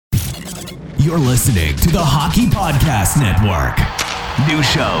You're listening to the Hockey Podcast Network. New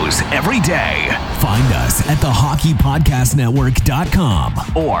shows every day. Find us at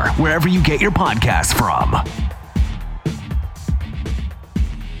thehockeypodcastnetwork.com or wherever you get your podcasts from.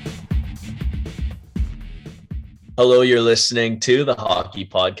 Hello, you're listening to the Hockey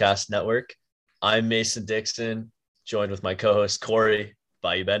Podcast Network. I'm Mason Dixon, joined with my co-host Corey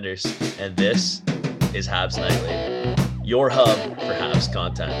Bayou Benders, and this is Habs Nightly, your hub for Habs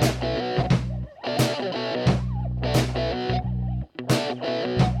content.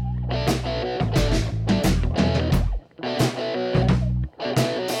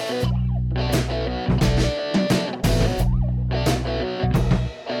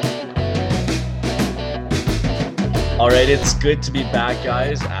 All right, it's good to be back,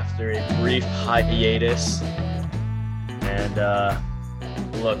 guys, after a brief hiatus. And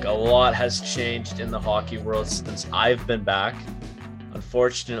look, a lot has changed in the hockey world since I've been back.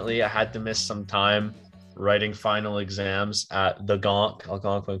 Unfortunately, I had to miss some time writing final exams at the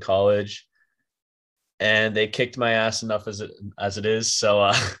Algonquin College. And they kicked my ass enough as it is.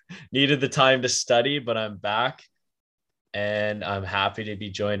 So needed the time to study, but I'm back. And I'm happy to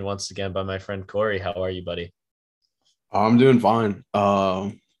be joined once again by my friend Corey. How are you, buddy? I'm doing fine.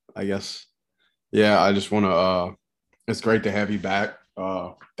 I guess, yeah, I just want to, it's great to have you back.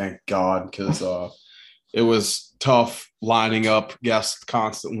 Thank God, because it was tough lining up guests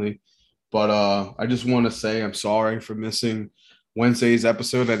constantly. But I just want to say I'm sorry for missing Wednesday's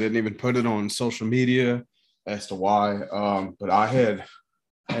episode. I didn't even put it on social media as to why. But I had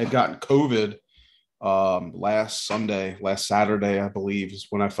gotten COVID last Saturday, I believe, is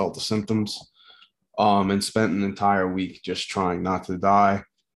when I felt the symptoms. And spent an entire week just trying not to die.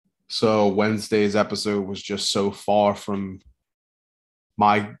 So Wednesday's episode was just so far from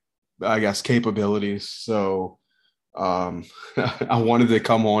my, I guess, capabilities. So I wanted to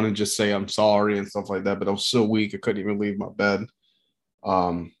come on and just say I'm sorry and stuff like that, but I was so weak I couldn't even leave my bed.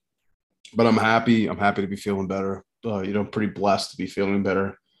 But I'm happy. I'm happy to be feeling better. Pretty blessed to be feeling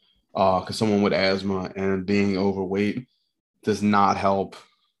better. Because someone with asthma and being overweight does not help.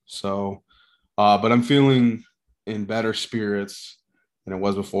 So. But I'm feeling in better spirits than it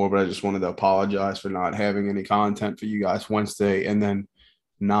was before, but I just wanted to apologize for not having any content for you guys Wednesday and then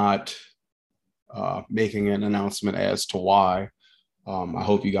not making an announcement as to why. I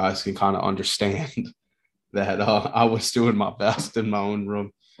hope you guys can kind of understand that I was doing my best in my own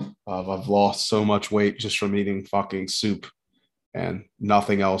room. I've lost so much weight just from eating fucking soup and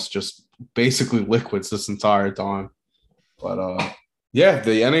nothing else, just basically liquids this entire time. But yeah,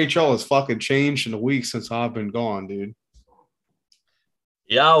 the NHL has fucking changed in a week since I've been gone, dude.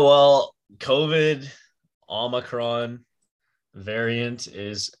 Yeah, well, COVID Omicron variant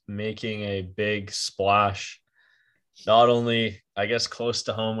is making a big splash. Not only, I guess, close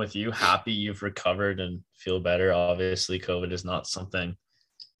to home with you, happy you've recovered and feel better. Obviously, COVID is not something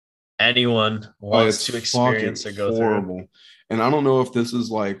anyone wants to experience or go through. And I don't know if this is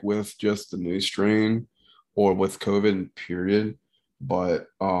like with just the new strain or with COVID, period. But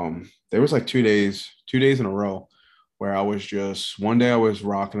there was like 2 days in a row where I was just, one day I was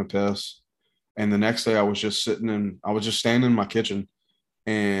rocking a piss, and the next day I was just standing in my kitchen,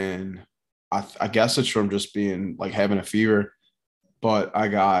 and I guess it's from just being like having a fever, but I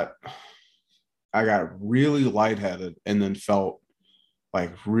got really lightheaded and then felt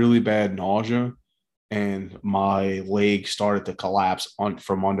like really bad nausea, and my leg started to collapse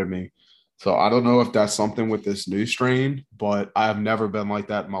from under me. So I don't know if that's something with this new strain, but I've never been like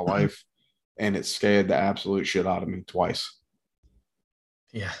that in my life, and it scared the absolute shit out of me twice.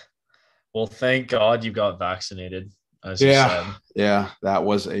 Yeah. Well, thank God you got vaccinated, as you said. Yeah, that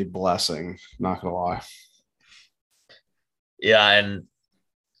was a blessing, not gonna lie. Yeah, and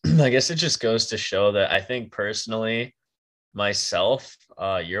I guess it just goes to show that I think personally, myself,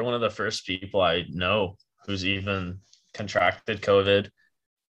 you're one of the first people I know who's even contracted COVID.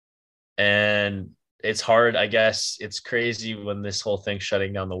 And it's hard, I guess. It's crazy when this whole thing's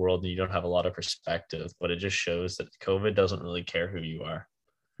shutting down the world and you don't have a lot of perspective, but it just shows that COVID doesn't really care who you are.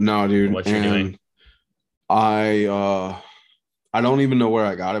 No, dude. What you're doing. I don't even know where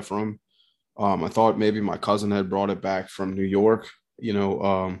I got it from. I thought maybe my cousin had brought it back from New York.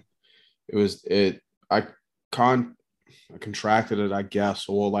 I contracted it, I guess.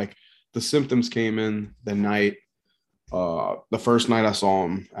 Or like the symptoms came in the night. The first night I saw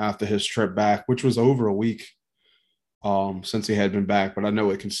him after his trip back, which was over a week since he had been back, but I know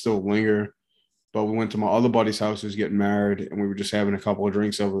it can still linger. But we went to my other buddy's house who's getting married, and we were just having a couple of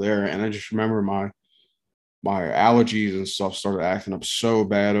drinks over there. And I just remember my allergies and stuff started acting up so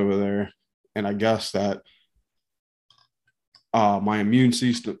bad over there. And I guess that my immune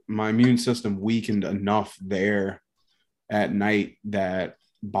system weakened enough there at night that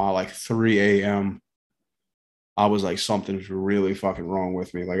by like 3 a.m. I was like, something's really fucking wrong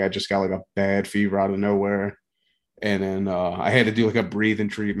with me. Like I just got like a bad fever out of nowhere. And then I had to do like a breathing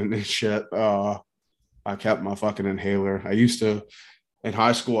treatment and shit. I kept my fucking inhaler. I used to in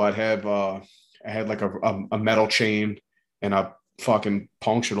high school, I had like a metal chain and I fucking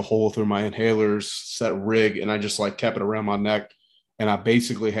punctured a hole through my inhaler's set rig and I just like kept it around my neck. And I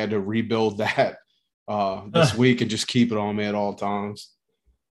basically had to rebuild that this week and just keep it on me at all times.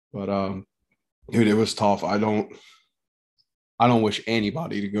 But dude, it was tough. I don't wish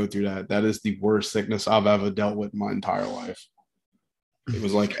anybody to go through that. That is the worst sickness I've ever dealt with in my entire life. It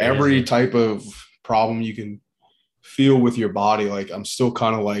was like every type of problem you can feel with your body. Like I'm still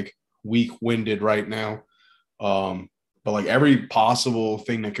kind of like weak-winded right now. But like every possible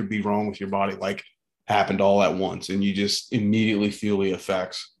thing that could be wrong with your body, like happened all at once. And you just immediately feel the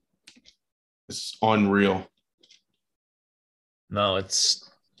effects. It's unreal. No, it's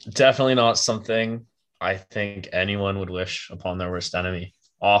definitely not something I think anyone would wish upon their worst enemy.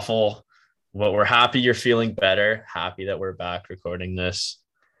 Awful. But we're happy you're feeling better. Happy that we're back recording this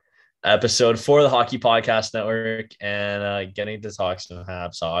episode for the Hockey Podcast Network and getting to talk some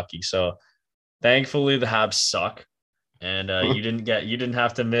Habs hockey. So thankfully the Habs suck. And you didn't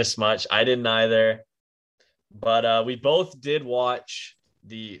have to miss much. I didn't either. But we both did watch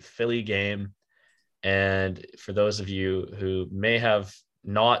the Philly game. And for those of you who may have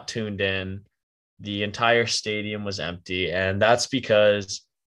not tuned in, the entire stadium was empty. And that's because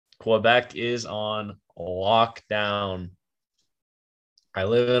Quebec is on lockdown. I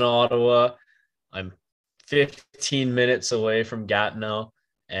live in Ottawa. I'm 15 minutes away from Gatineau.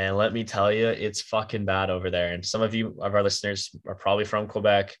 And let me tell you, it's fucking bad over there. And some of you, of our listeners, are probably from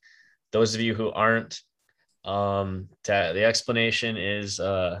Quebec. Those of you who aren't, the explanation is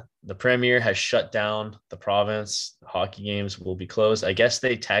the Premier has shut down the province. Hockey games will be closed. I guess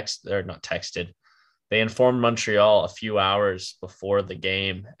they not texted. They informed Montreal a few hours before the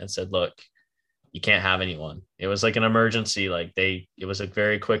game and said, look, you can't have anyone. It was like an emergency. It was a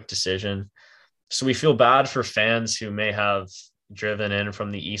very quick decision. So we feel bad for fans who may have driven in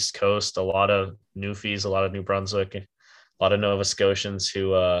from the East Coast, a lot of Newfies, a lot of New Brunswick, a lot of Nova Scotians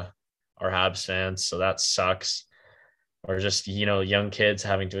who are Habs fans. So that sucks. Or just, young kids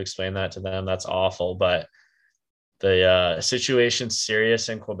having to explain that to them. That's awful. But the situation's serious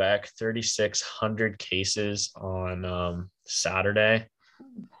in Quebec. 3,600 cases on Saturday.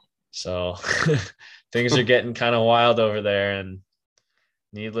 So things are getting kind of wild over there. And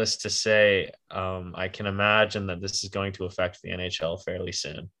needless to say, I can imagine that this is going to affect the NHL fairly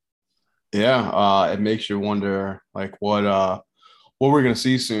soon. Yeah, it makes you wonder, like, what we're gonna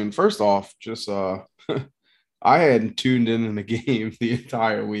see soon. First off, just I hadn't tuned in the game the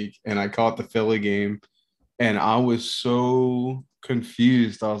entire week, and I caught the Philly game, and I was so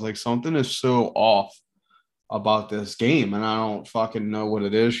confused. I was like, something is so off about this game, and I don't fucking know what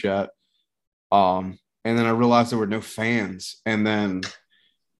it is yet. And then I realized there were no fans, and then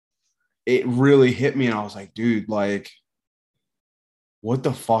it really hit me, and I was like, dude, like, what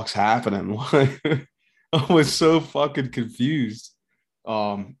the fuck's happening? Like, I was so fucking confused.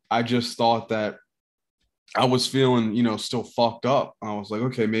 I just thought that I was feeling, still fucked up. I was like,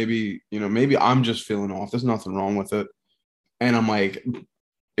 okay, maybe I'm just feeling off. There's nothing wrong with it. And I'm like,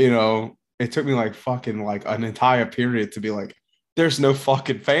 it took me like fucking like an entire period to be like, there's no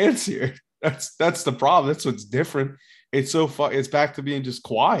fucking fans here. That's the problem. That's what's different. It's it's back to being just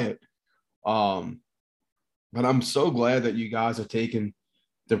quiet. But I'm so glad that you guys are taking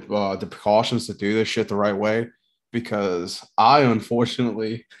the precautions to do this shit the right way, because I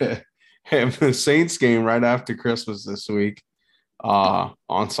unfortunately have the Saints game right after Christmas this week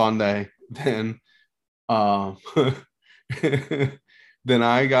on Sunday. Then then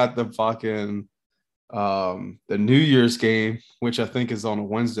I got the fucking the New Year's game, which I think is on a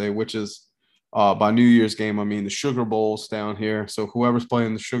Wednesday, which is by New Year's game, I mean the Sugar Bowl's down here. So whoever's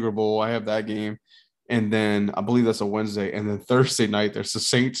playing the Sugar Bowl, I have that game. And then I believe that's a Wednesday. And then Thursday night, there's the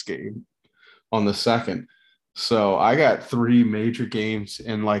Saints game on the 2nd. So I got 3 major games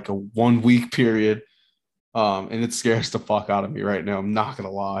in like a 1 week period. And it scares the fuck out of me right now. I'm not going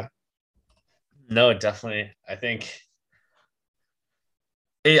to lie. No, definitely. I think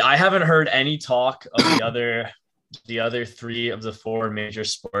I haven't heard any talk of the other 3 of the 4 major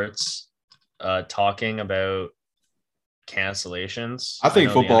sports talking about cancellations. I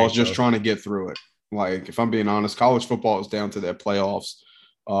think football is just trying to get through it. Like, if I'm being honest, college football is down to their playoffs.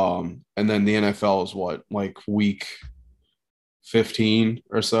 And then the NFL is what, like week 15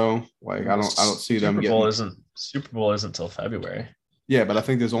 or so. Like, I don't see them getting. Super Bowl isn't until February. Yeah, but I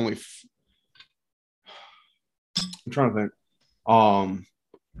think there's only. I'm trying to think. Um,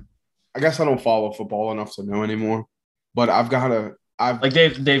 I guess I don't follow football enough to know anymore, but I've got to. Like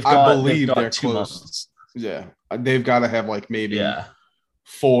they've I they've believe got they're 2 close. months. Yeah, they've got to have like maybe Yeah.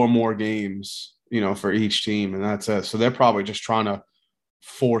 4 more games, for each team, and that's it. So they're probably just trying to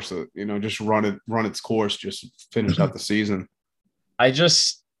force it, just run its course, just finish out the season. I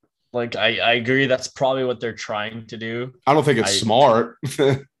just I agree that's probably what they're trying to do. I don't think it's smart.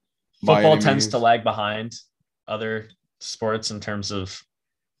 By Football any tends to means. lag behind other sports in terms of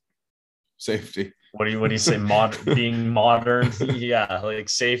Safety. what do you say being modern. Yeah, like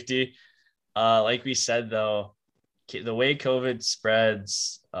safety. Like we said though, the way COVID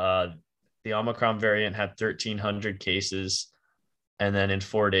spreads, the Omicron variant had 1,300 cases, and then in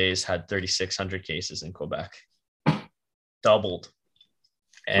 4 days had 3,600 cases in Quebec, doubled.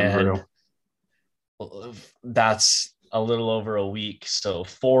 And Unreal. that's a little over a week. So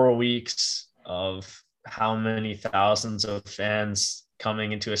 4 weeks of how many thousands of fans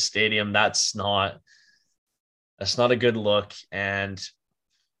coming into a stadium, that's not a good look. And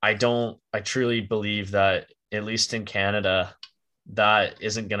I truly believe that, at least in Canada, that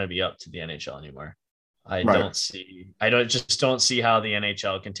isn't going to be up to the NHL anymore. I don't see how the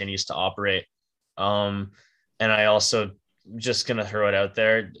NHL continues to operate. And I also just going to throw it out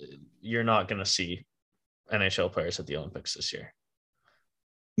there. You're not going to see NHL players at the Olympics this year.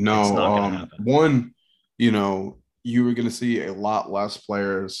 No, it's not going to happen. One, you were going to see a lot less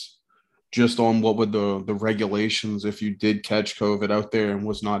players just on what would the regulations if you did catch COVID out there and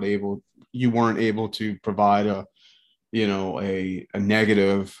you weren't able to provide a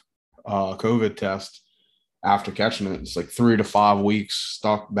negative COVID test after catching it. It's like 3 to 5 weeks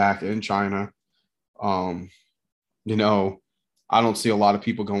stuck back in China. I don't see a lot of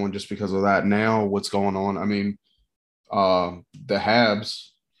people going just because of that. Now what's going on? I mean, the Habs,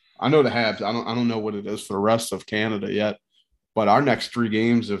 I know the Habs. I don't know what it is for the rest of Canada yet, but our next 3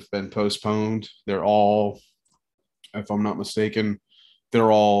 games have been postponed. They're all, if I'm not mistaken,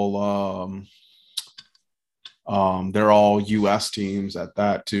 they're all U.S. teams at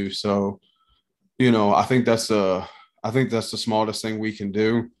that too. So, I think that's the smartest thing we can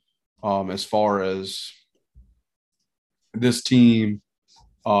do, as far as this team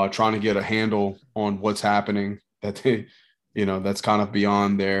trying to get a handle on what's happening, that they, that's kind of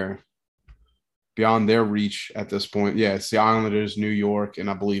beyond their reach at this point. Yeah, it's the Islanders, New York, and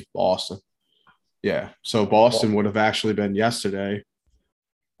I believe Boston. Yeah, so Boston would have actually been yesterday.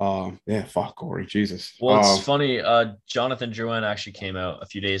 Yeah, fuck Corey, Jesus. Well, it's funny. Jonathan Drouin actually came out a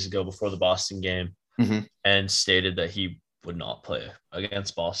few days ago before the Boston game and stated that he would not play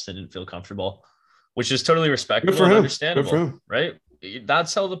against Boston, didn't feel comfortable, which is totally respectable and understandable, right?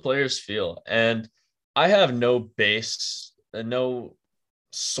 That's how the players feel. And I have no base, no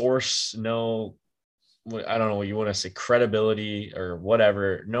source, no, I don't know what you want to say, credibility or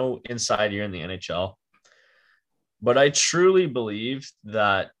whatever, no inside ear in the NHL. But I truly believe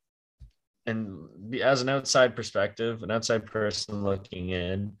that, and as an outside perspective, an outside person looking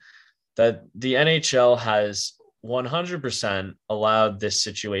in, that the NHL has 100% allowed this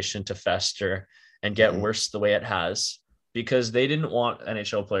situation to fester and get worse the way it has, because they didn't want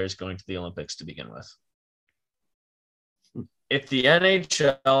NHL players going to the Olympics to begin with. If the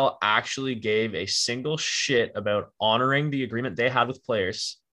NHL actually gave a single shit about honoring the agreement they had with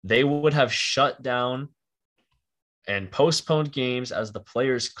players, they would have shut down and postponed games as the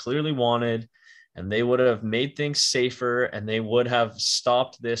players clearly wanted, and they would have made things safer, and they would have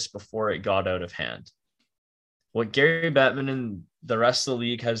stopped this before it got out of hand. What Gary Bettman and the rest of the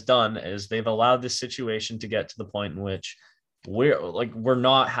league has done is they've allowed this situation to get to the point in which we're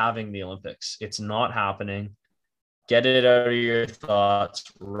not having the Olympics. It's not happening. Get it out of your thoughts.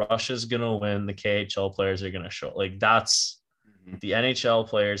 Russia's going to win. The KHL players are going to show. That's the NHL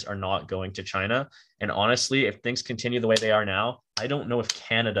players are not going to China. And honestly, if things continue the way they are now, I don't know if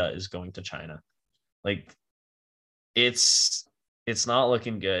Canada is going to China. It's not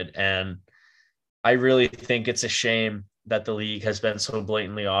looking good. And I really think it's a shame that the league has been so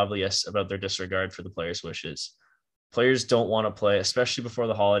blatantly obvious about their disregard for the players' wishes. Players don't want to play, especially before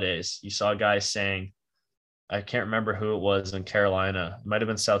the holidays. You saw guys saying, I can't remember who it was in Carolina. It might have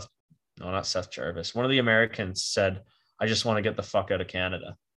been not Seth Jarvis. One of the Americans said, I just want to get the fuck out of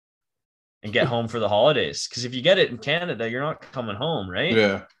Canada and get home for the holidays. Because if you get it in Canada, you're not coming home, right?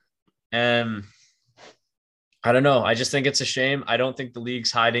 Yeah. And I don't know. I just think it's a shame. I don't think the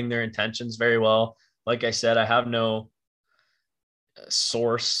league's hiding their intentions very well. Like I said, I have no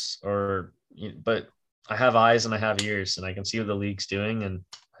source but I have eyes and I have ears, and I can see what the league's doing. And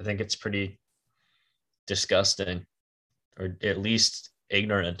I think it's pretty disgusting, or at least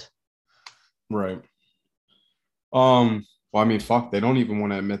ignorant. Right. Well, I mean, fuck, they don't even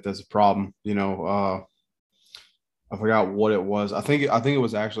want to admit there's a problem. I forgot what it was. I think it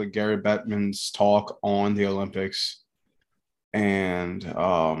was actually Gary Bettman's talk on the Olympics, and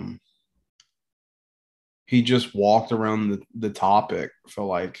he just walked around the topic for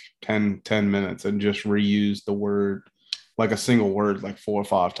like 10 minutes and just reused the word, like a single word, like 4 or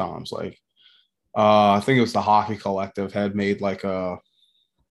 5 times. Like, I think it was the Hockey Collective had made like a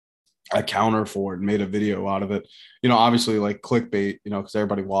counter for it, made a video out of it. Obviously like clickbait, because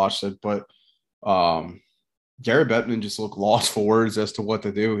everybody watched it. But Gary Bettman just looked lost for words as to what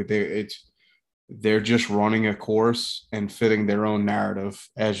to do. They're just running a course and fitting their own narrative,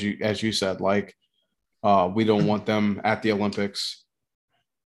 as you said. Like, we don't want them at the Olympics.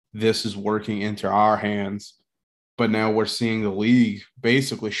 This is working into our hands. But now we're seeing the league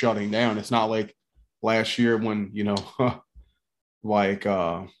basically shutting down. It's not like last year when, like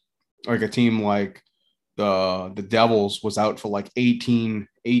a team like the Devils was out for like 18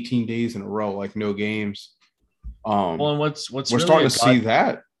 days in a row, like no games. Well, and what's we're really starting to see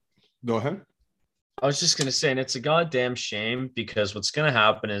that. Go ahead. I was just gonna say, and it's a goddamn shame, because what's gonna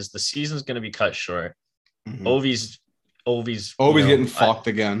happen is the season's gonna be cut short. Mhm. Ovi's getting fucked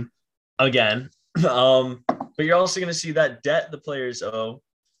again. But you're also gonna see that debt the players owe.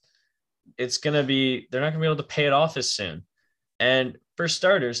 They're not gonna be able to pay it off as soon. And for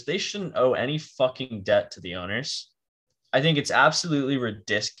starters, they shouldn't owe any fucking debt to the owners. I think it's absolutely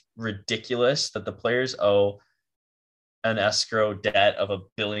ridiculous that the players owe an escrow debt of $1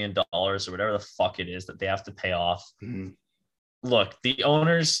 billion or whatever the fuck it is that they have to pay off. Mm-hmm. Look, the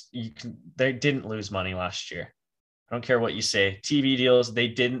owners, they didn't lose money last year. I don't care what you say. TV deals, they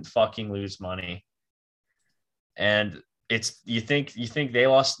didn't fucking lose money. And you think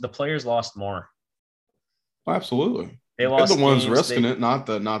the players lost more. Absolutely. They lost the ones games, risking it, not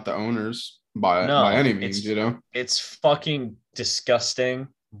the owners by any means, It's fucking disgusting,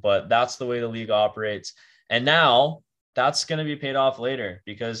 but that's the way the league operates. And now that's going to be paid off later,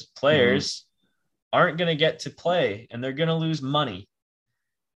 because players aren't going to get to play and they're going to lose money.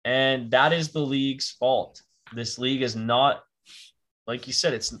 And that is the league's fault. This league is not, like you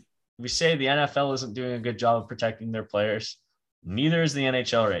said, we say the NFL isn't doing a good job of protecting their players. Neither is the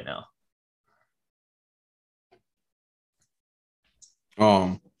NHL right now.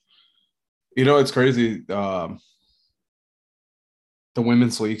 It's crazy. The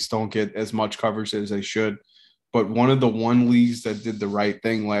women's leagues don't get as much coverage as they should, but one of the leagues that did the right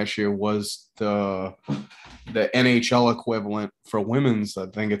thing last year was the NHL equivalent for women's. I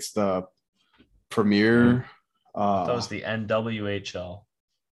think it's the Premier. That was the NWHL.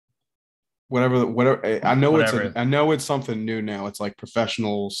 Whatever. I know it's something new now. It's like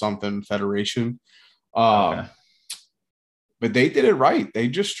professional something federation. Okay. But they did it right. They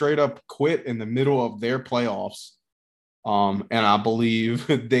just straight up quit in the middle of their playoffs. And I believe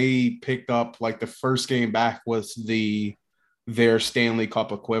they picked up, like, the first game back was their Stanley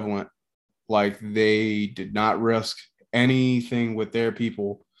Cup equivalent. Like, they did not risk anything with their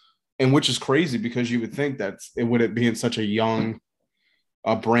people, and which is crazy, because you would think that it would be in such a young,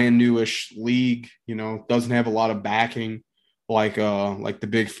 a brand newish league, doesn't have a lot of backing like the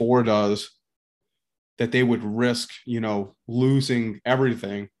Big Four does, that they would risk, losing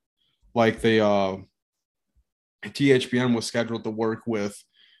everything. Like the THPN was scheduled to work with,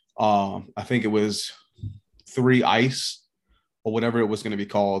 I think it was 3 Ice or whatever it was going to be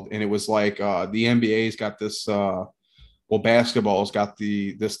called. And it was like the NBA's got this, basketball's got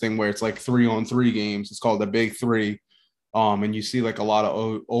this thing where it's like 3-on-3 games. It's called the Big Three. And you see like a lot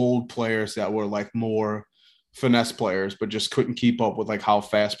of old players that were like more finesse players, but just couldn't keep up with like how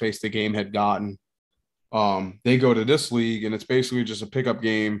fast paced the game had gotten. They go to this league and it's basically just a pickup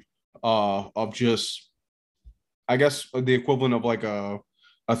game of just, I guess, the equivalent of like a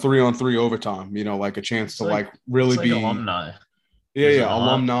 3-on-3 overtime, like a chance to like really be alumni. Yeah,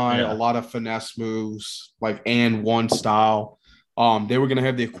 alumni, a lot of finesse moves, like and one style. They were going to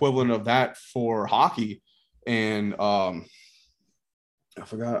have the equivalent of that for hockey. And I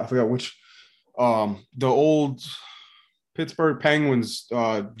forgot which, the old Pittsburgh Penguins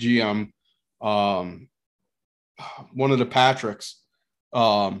GM, one of the Patricks,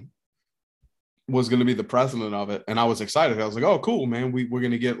 was going to be the president of it. And I was excited. I was like, oh, cool, man. We're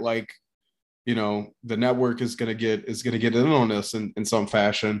going to get like, the network is going to get in on this in some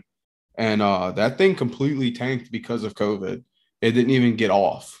fashion. And that thing completely tanked because of COVID. It didn't even get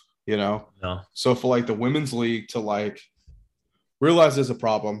off, No. So for like the women's league to like realize there's a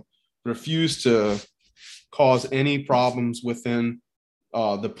problem, refuse to cause any problems within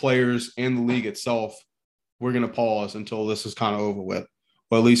the players and the league itself, we're going to pause until this is kind of over with,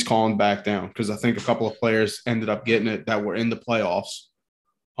 or at least calm back down. Because I think a couple of players ended up getting it that were in the playoffs.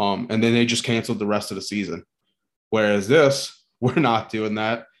 And then they just canceled the rest of the season. Whereas this, we're not doing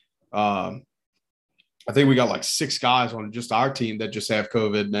that. I think we got like 6 guys on just our team that just have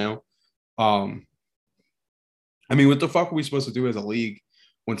COVID now. I mean, what the fuck are we supposed to do as a league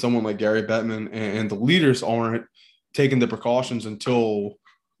when someone like Gary Bettman and the leaders aren't taking the precautions until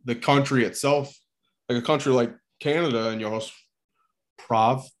the country itself, like a country like Canada and your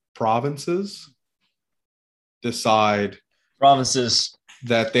provinces decide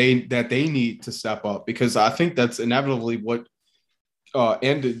that they need to step up, because I think that's inevitably what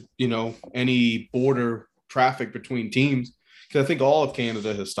ended, any border traffic between teams. Because I think all of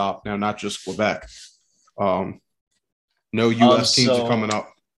Canada has stopped now, not just Quebec. No U.S. teams are coming up.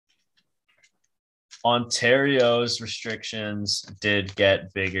 Ontario's restrictions did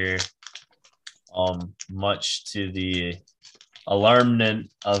get bigger, much to the alarmment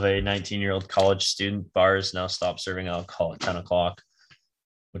of a 19-year-old college student. Bars now stop serving alcohol at 10 o'clock,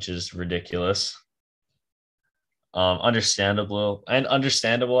 which is ridiculous. Understandable,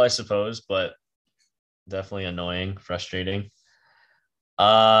 I suppose, but definitely annoying, frustrating.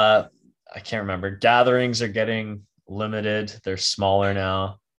 I can't remember. Gatherings are getting limited. They're smaller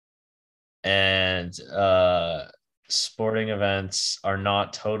now. And sporting events are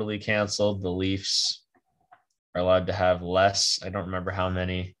not totally canceled. The Leafs are allowed to have less. I don't remember how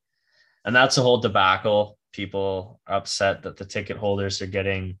many. And that's a whole debacle. People are upset that the ticket holders are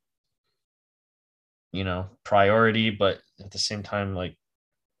getting, priority, but at the same time, like,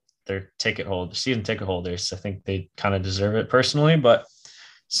 they're season ticket holders. I think they kind of deserve it personally, but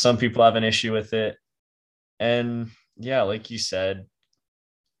some people have an issue with it. And yeah, like you said,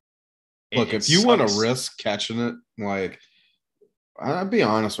 look, if you want to risk catching it, like, I'll be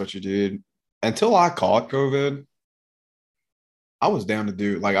honest with you, dude. Until I caught COVID, I was down to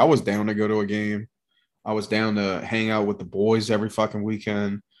go to a game. I was down to hang out with the boys every fucking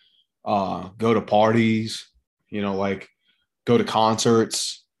weekend, go to parties, like go to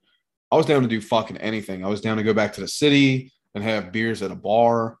concerts. I was down to do fucking anything. I was down to go back to the city and have beers at a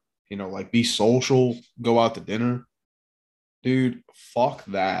bar, like be social, go out to dinner. Dude, fuck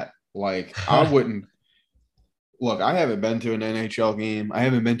that. Like, I wouldn't look. I haven't been to an NHL game. I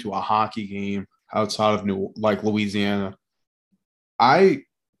haven't been to a hockey game outside of Louisiana. I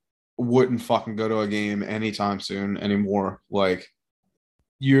wouldn't fucking go to a game anytime soon anymore. Like,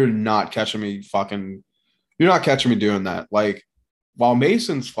 you're not catching me doing that. Like, while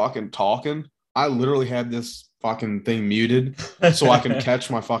Mason's fucking talking, I literally had this fucking thing muted so I can catch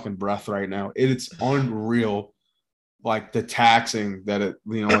my fucking breath right now. It's unreal. Like, the taxing that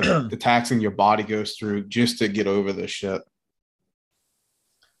the taxing your body goes through just to get over this shit.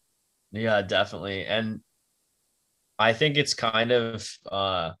 Yeah, definitely. And I think it's kind of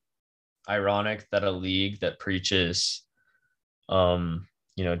ironic that a league that preaches,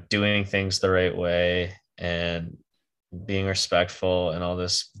 doing things the right way and being respectful and all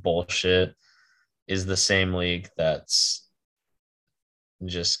this bullshit is the same league that's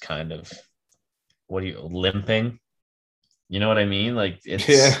just kind of, limping? You know what I mean? Like,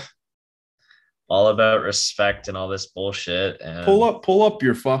 it's all about respect and all this bullshit. And pull up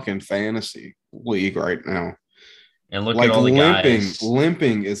your fucking fantasy league right now. And look at all the guys.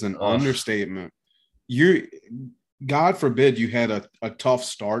 Limping is an understatement. God forbid you had a tough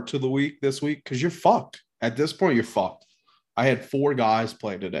start to the week this week, because you're fucked. At this point, you're fucked. I had 4 guys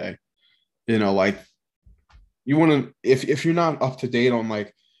play today. Like, you want to, if you're not up to date on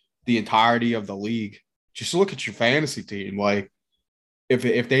like the entirety of the league, just look at your fantasy team. Like,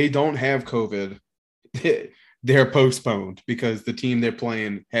 if they don't have COVID, they're postponed because the team they're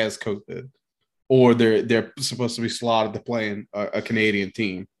playing has COVID, or they're supposed to be slotted to playing a Canadian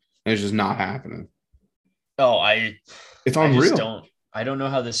team, and it's just not happening. Oh, it's unreal. I don't know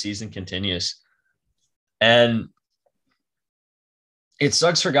how the season continues, and it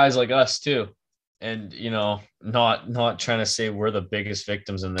sucks for guys like us too. And not trying to say we're the biggest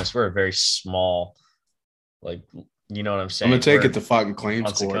victims in this. We're a very small. Like, you know what I'm saying? I'm gonna take it to fucking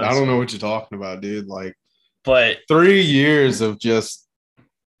claims court. I don't know what you're talking about, dude. Like, but 3 years of just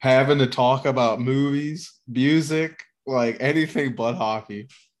having to talk about movies, music, like anything but hockey.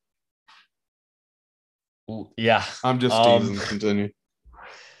 Yeah, I'm just teasing. Continue.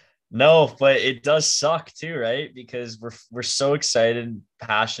 No, but it does suck too, right? Because we're so excited and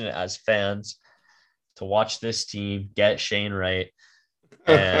passionate as fans to watch this team get Shane Wright,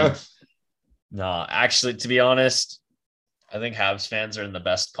 and no, actually, to be honest, I think Habs fans are in the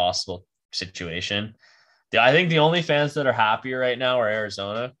best possible situation. I think the only fans that are happier right now are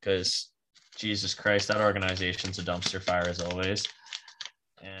Arizona, because Jesus Christ, that organization's a dumpster fire as always.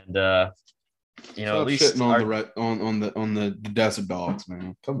 And you know, Stop at least shitting on the Desert Dogs,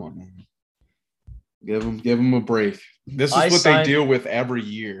 man. Come on, man. Give them a break. This is what they deal with every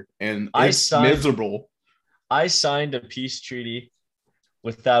year, and it's miserable. I signed a peace treaty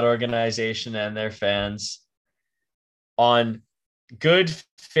with that organization and their fans on good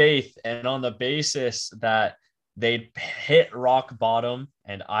faith and on the basis that they'd hit rock bottom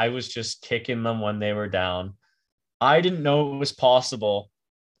and I was just kicking them when they were down. I didn't know it was possible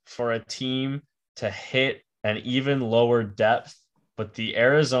for a team to hit an even lower depth, but the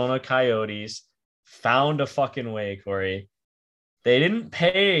Arizona Coyotes found a fucking way, Corey. They didn't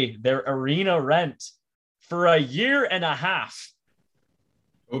pay their arena rent for a year and a half.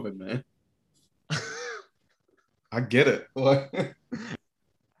 COVID, man. I get it.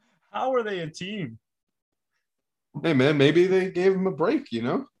 How are they a team? Hey, man, maybe they gave him a break, you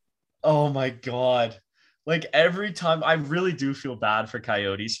know? Oh, my God. Like, every time, I really do feel bad for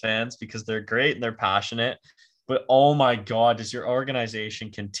Coyotes fans because they're great and they're passionate. But, oh, my God, does your organization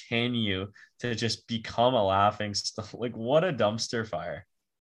continue to just become a laughing stock? Like, what a dumpster fire.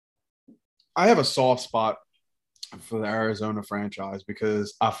 I have a soft spot for the Arizona franchise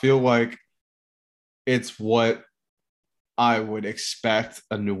because I feel like it's what I would expect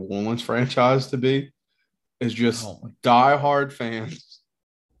a New Orleans franchise to be. Is just diehard fans,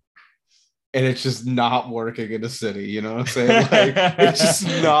 and it's just not working in the city. You know what I'm saying? Like it's just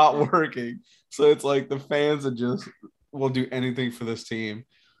not working. So it's like the fans are just will do anything for this team,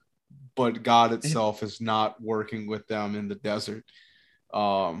 but God itself is not working with them in the desert.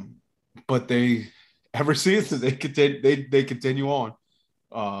 But they every season they continue on.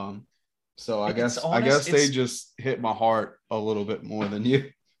 So I guess they just hit my heart a little bit more than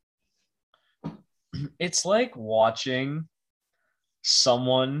you. It's like watching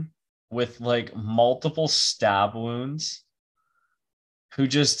someone with like multiple stab wounds who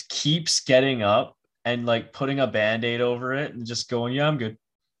just keeps getting up and like putting a Band-Aid over it and just going, yeah, I'm good.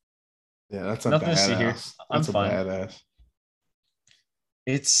 Yeah, that's a nothing badass. to see here. I'm fine. Badass.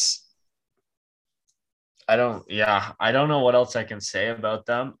 I don't know what else I can say about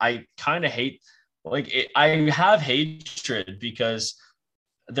them. I kind of hate I have hatred because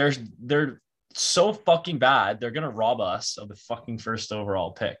they're so fucking bad. They're going to rob us of the fucking first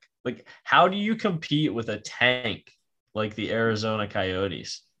overall pick. Like, how do you compete with a tank like the Arizona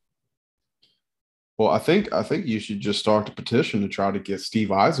Coyotes? Well, I think you should just start a petition to try to get Steve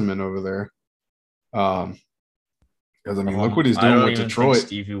Yzerman over there. Because I mean, look what he's doing with Detroit. Think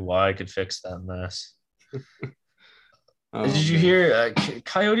Stevie Y could fix that mess. Did you hear?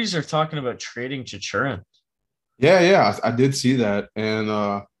 Coyotes are talking about trading Chichurin. Yeah, I did see that, and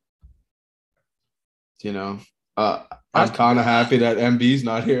I'm kind of happy that MB's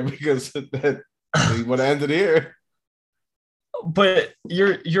not here because that he would have ended here. But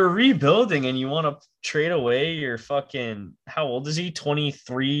you're rebuilding and you want to trade away your fucking, how old is he?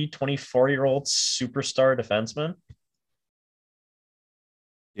 23, 24-year-old superstar defenseman?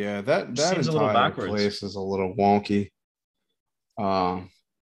 Yeah, that entire place is a little wonky.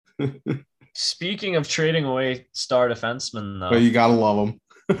 Speaking of trading away star defensemen, though. But you gotta love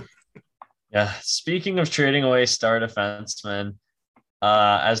them. Yeah. Speaking of trading away star defensemen,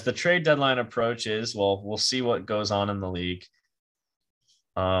 as the trade deadline approaches, we'll see what goes on in the league.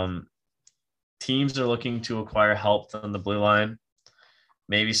 Teams are looking to acquire help on the blue line.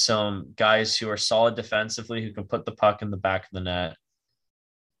 Maybe some guys who are solid defensively who can put the puck in the back of the net.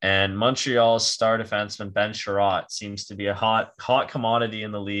 And Montreal's star defenseman Ben Chiarot seems to be a hot commodity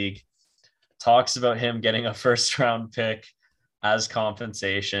in the league. Talks about him getting a first-round pick as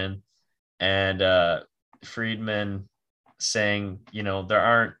compensation. And Friedman saying, there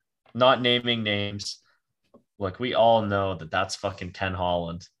aren't, not naming names. Look, we all know that that's fucking Ken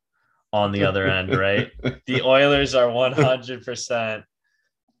Holland on the other end, right? The Oilers are 100%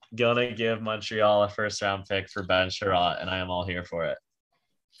 going to give Montreal a first-round pick for Ben Chiarot, and I am all here for it.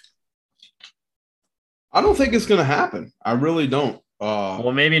 I don't think it's going to happen. I really don't.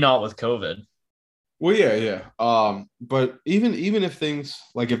 Well, maybe not with COVID. Well, yeah. But even if things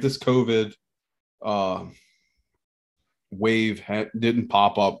like if this COVID wave didn't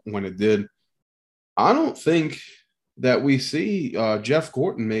pop up when it did, I don't think that we see Jeff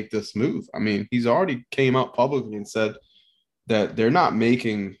Gorton make this move. I mean, he's already came out publicly and said that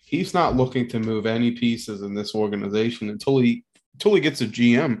he's not looking to move any pieces in this organization until he gets a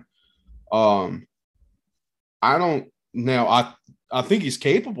GM. I think he's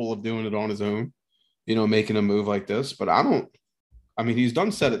capable of doing it on his own, making a move like this, but he's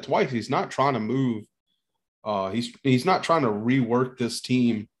said it twice. He's not trying to move. He's not trying to rework this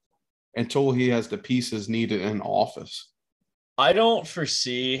team until he has the pieces needed in office. I don't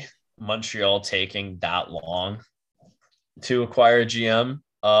foresee Montreal taking that long to acquire a GM.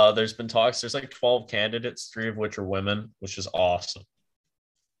 There's been talks. There's like 12 candidates, 3 of which are women, which is awesome.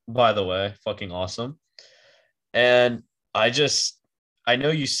 By the way, fucking awesome. And I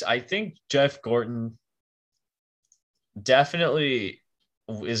think Jeff Gorton definitely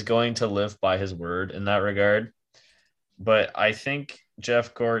is going to live by his word in that regard. But I think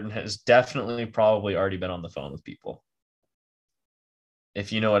Jeff Gorton has definitely probably already been on the phone with people.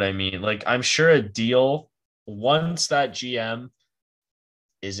 If you know what I mean. Like, I'm sure a deal, once that GM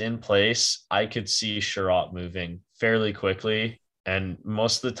is in place, I could see Sherratt moving fairly quickly. And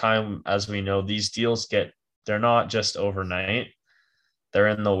most of the time, as we know, these deals they're not just overnight. They're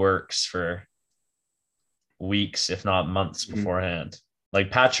in the works for weeks, if not months beforehand.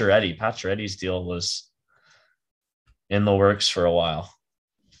 Like Pacioretty's deal was in the works for a while.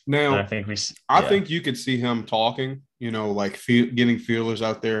 Now, and I think you could see him talking, like getting feelers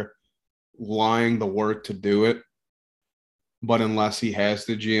out there, lying the word to do it. But unless he has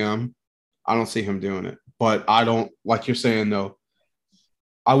the GM, I don't see him doing it. But I don't, like you're saying, though,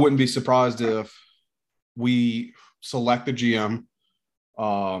 I wouldn't be surprised if we select the GM,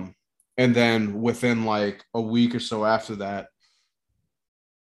 and then within like a week or so after that,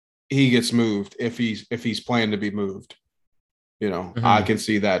 he gets moved if he's planned to be moved. I can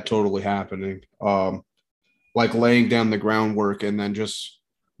see that totally happening. Like laying down the groundwork, and then just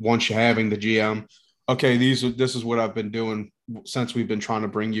once you're having the GM, okay, this is what I've been doing since we've been trying to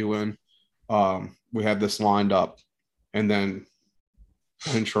bring you in. We have this lined up, and then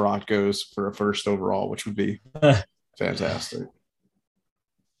Sherratt goes for a first overall, which would be fantastic.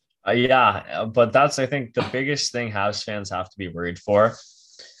 Yeah, but that's, I think, the biggest thing Habs fans have to be worried for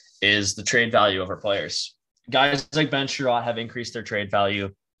is the trade value of our players. Guys like Ben Sherratt have increased their trade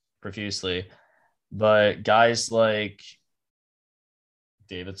value profusely, but guys like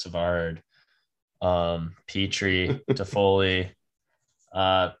David Savard, Petrie, Toffoli,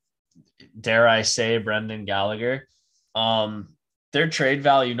 dare I say Brendan Gallagher, their trade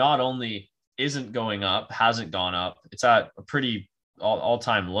value not only isn't going up, hasn't gone up, it's at a pretty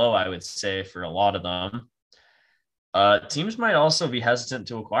all-time low, I would say, for a lot of them. Teams might also be hesitant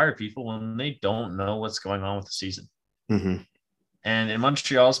to acquire people when they don't know what's going on with the season. Mm-hmm. And in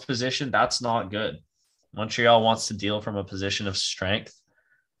Montreal's position, that's not good. Montreal wants to deal from a position of strength,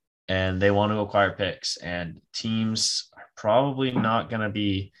 and they want to acquire picks. And teams are probably not going to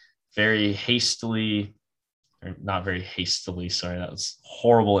be very hastily, or not very hastily, sorry, that was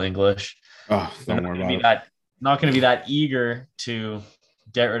horrible English. Oh, don't worry about it. Not going to be that eager to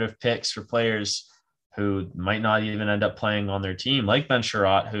get rid of picks for players who might not even end up playing on their team, like Ben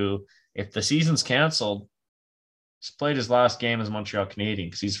Sherratt, who, if the season's canceled, has played his last game as a Montreal Canadian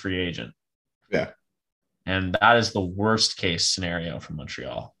because he's a free agent. Yeah. And that is the worst case scenario for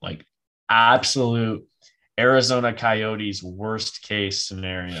Montreal. Like, absolute Arizona Coyotes worst case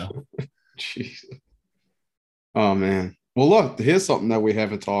scenario. Jeez. Oh, man. Well, look, here's something that we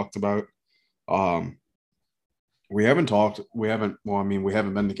haven't talked about. We haven't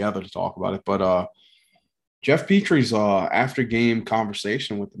been together to talk about it, but Jeff Petrie's after game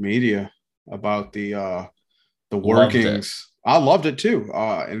conversation with the media about the workings. I loved it too.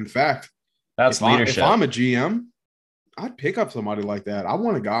 In fact, that's leadership. If I'm a GM, I'd pick up somebody like that. I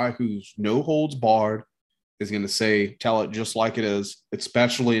want a guy who's no holds barred, is going to tell it just like it is,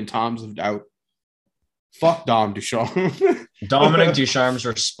 especially in times of doubt. Fuck Dom Ducharme. Dominic Ducharme's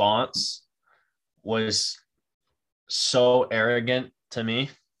response was so arrogant to me.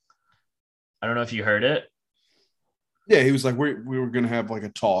 I don't know if you heard it. Yeah, he was like, we were going to have like a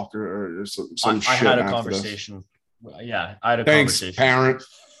talk or some shit. I had a conversation. Yeah, I had a conversation. Parent.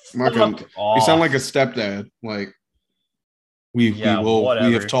 You sound like a stepdad. Like, we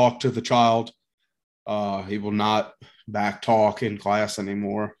have talked to the child. He will not back talk in class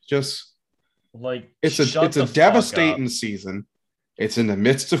anymore. Just like, it's a devastating season. It's in the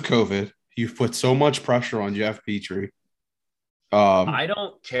midst of COVID. You've put so much pressure on Jeff Petrie. I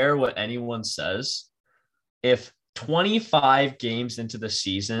don't care what anyone says. If 25 games into the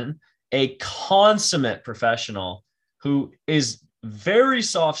season, a consummate professional who is very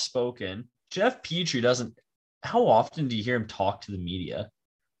soft-spoken, Jeff Petrie doesn't – how often do you hear him talk to the media?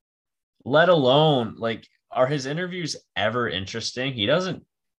 Let alone, like, are his interviews ever interesting? He doesn't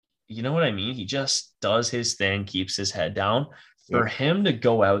 – you know what I mean? He just does his thing, keeps his head down. For him to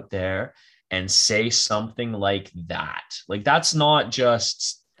go out there and say something like that, like, that's not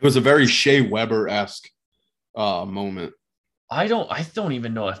just – it was a very Shea Weber-esque moment. I don't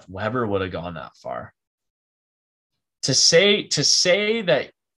even know if Weber would have gone that far. To say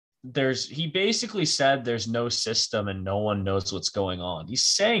that he basically said there's no system and no one knows what's going on. He's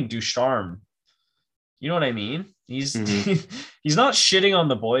saying Ducharme. You know what I mean? He's he's not shitting on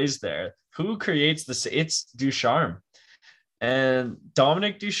the boys there. Who creates this? It's Ducharme. And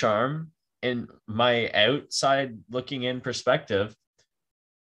Dominic Ducharme, in my outside looking in perspective,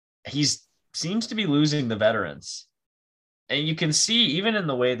 seems to be losing the veterans. And you can see even in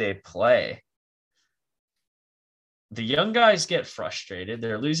the way they play, the young guys get frustrated.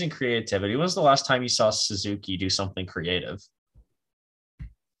 They're losing creativity. When was the last time you saw Suzuki do something creative?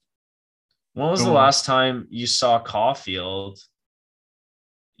 When was the last time you saw Caulfield?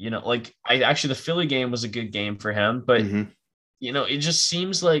 The Philly game was a good game for him, but it just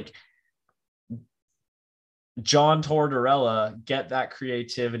seems like John Tortorella, get that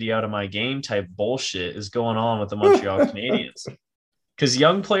creativity out of my game type bullshit is going on with the Montreal Canadiens. Because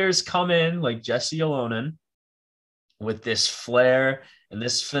young players come in like Jesse Alonen with this flair and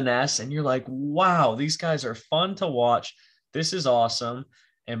this finesse, and you're like, wow, these guys are fun to watch. This is awesome.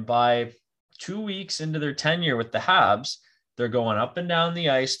 And by 2 weeks into their tenure with the Habs, they're going up and down the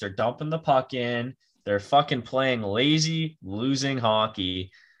ice. They're dumping the puck in. They're fucking playing lazy, losing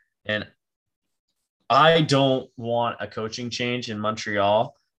hockey. And I don't want a coaching change in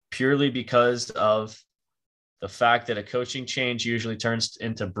Montreal purely because of the fact that a coaching change usually turns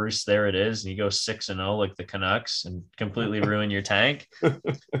into Bruce, there it is, and you go 6-0 like the Canucks and completely ruin your tank.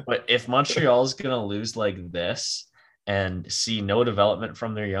 But if Montreal is going to lose like this and see no development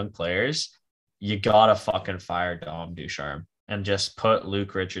from their young players, you got to fucking fire Dom Ducharme and just put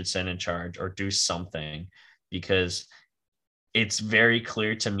Luke Richardson in charge or do something, because it's very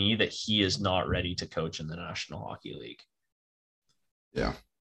clear to me that he is not ready to coach in the National Hockey League. Yeah.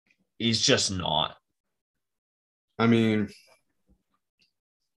 He's just not. I mean,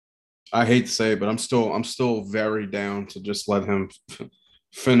 I hate to say it, but I'm still very down to just let him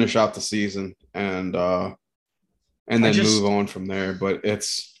finish out the season and then move on from there. But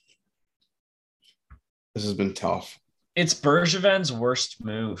this has been tough. It's Bergevin's worst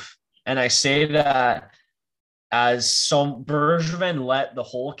move. And I say that as Bergevin let the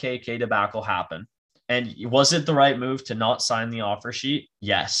whole KK debacle happen. And was it the right move to not sign the offer sheet?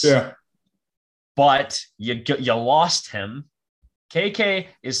 Yes. Yeah. But you lost him. KK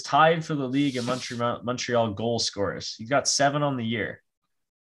is tied for the league in Montreal goal scorers. He's got 7 on the year.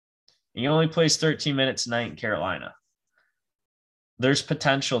 He only plays 13 minutes a night in Carolina. There's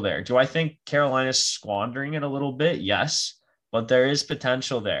potential there. Do I think Carolina's squandering it a little bit? Yes, but there is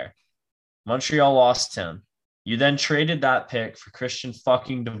potential there. Montreal lost him. You then traded that pick for Christian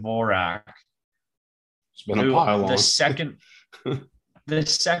fucking Dvorak. It's been a pile on. The second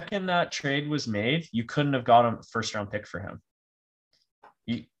that trade was made, you couldn't have got a first-round pick for him.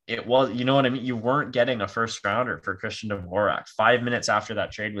 You know what I mean? You weren't getting a first-rounder for Christian Dvorak 5 minutes after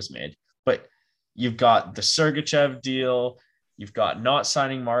that trade was made. But you've got the Sergachev deal. You've got not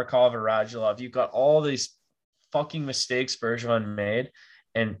signing Markov or Radulov. You've got all these fucking mistakes Bergevin made.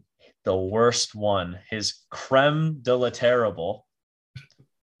 And the worst one, his creme de la terrible,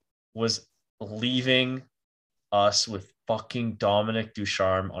 was leaving us with fucking Dominic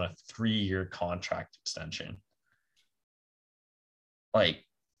Ducharme on a 3-year contract extension. Like,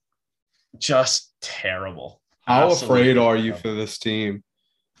 just terrible. How afraid are you for this team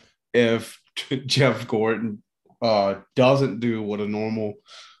if Jeff Gorton doesn't do what a normal,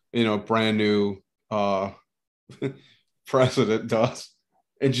 brand new president does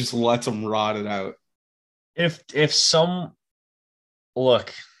and just lets them rot it out?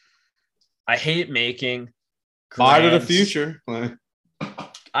 Look, I hate making Eye to the future.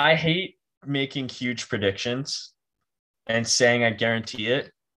 I hate making huge predictions and saying I guarantee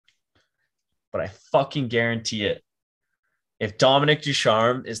it, but I fucking guarantee it. If Dominic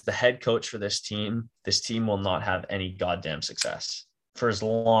Ducharme is the head coach for this team will not have any goddamn success for as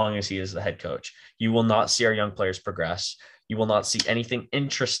long as he is the head coach. You will not see our young players progress. You will not see anything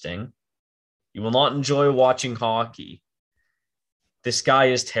interesting. You will not enjoy watching hockey. This guy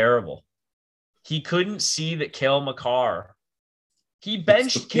is terrible. He couldn't see that Cale Makar. He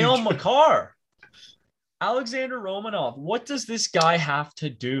benched Cale Makar. Alexander Romanov. What does this guy have to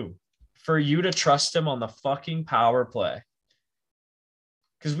do for you to trust him on the fucking power play?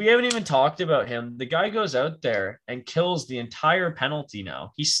 Because we haven't even talked about him. The guy goes out there and kills the entire penalty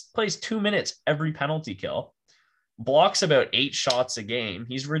now. He plays 2 minutes every penalty kill. Blocks about 8 shots a game.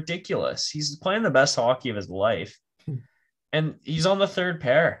 He's ridiculous. He's playing the best hockey of his life. And he's on the third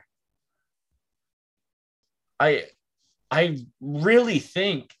pair. I really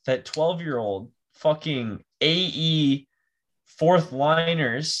think that 12-year-old fucking AE fourth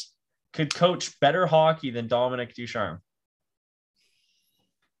liners could coach better hockey than Dominic Ducharme.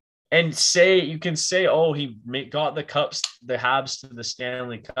 And you can say, oh, he got the Habs to the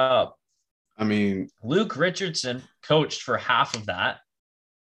Stanley Cup. I mean, Luke Richardson coached for half of that,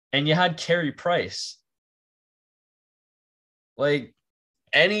 and you had Carey Price. Like,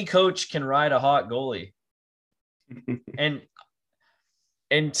 any coach can ride a hot goalie. and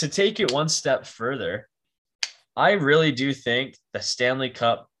to take it one step further, I really do think the Stanley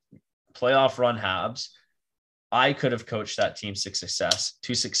Cup playoff run Habs, I could have coached that team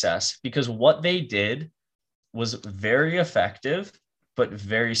to success because what they did was very effective, but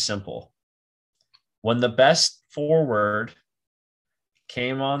very simple. When the best forward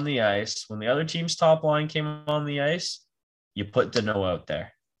came on the ice, when the other team's top line came on the ice, you put Danault out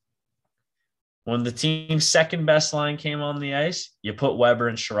there. When the team's second best line came on the ice, you put Weber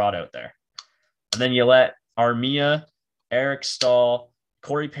and Sherrod out there. And then you let Armia, Eric Stahl,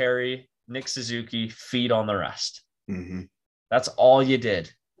 Corey Perry, Nick Suzuki feed on the rest. Mm-hmm. That's all you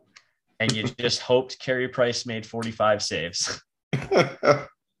did. And you just hoped Carey Price made 45 saves.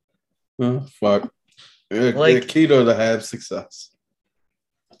 Oh, fuck. The key to have success.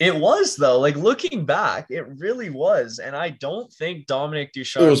 It was, though. Like, looking back, it really was. And I don't think Dominic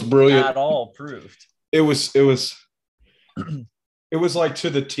Ducharme was brilliant at all proved. It was like to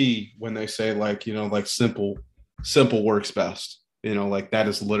the T when they say, like, you know, like simple works best. You know, like that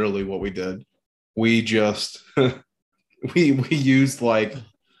is literally what we did. We just we used like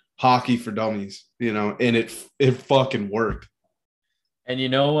hockey for dummies, you know, and it fucking worked. And you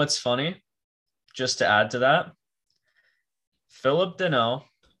know what's funny? Just to add to that, Philip Danault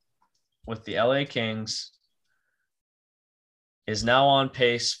with the LA Kings is now on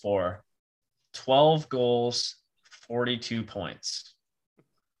pace for 12 goals, 42 points,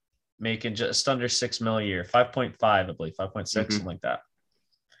 making just under $6 million a year, 5.5, I believe, 5.6, something like that.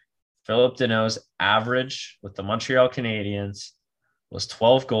 Philip Danault's average with the Montreal Canadiens was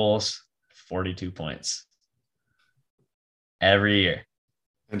 12 goals, 42 points every year.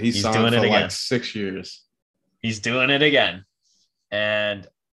 And he's doing it for again. Like 6 years. He's doing it again. And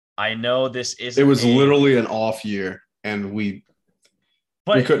I know this isn't. It was literally an off year, and we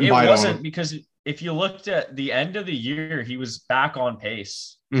couldn't bite on him. It wasn't, because if you looked at the end of the year, he was back on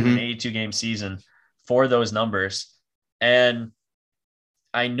pace in an 82-game season for those numbers. And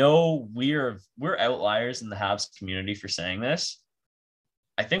I know we're outliers in the Habs community for saying this.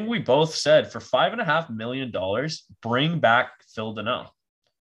 I think we both said for $5.5 million, bring back Phil Danault.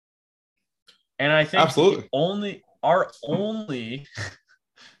 And I think absolutely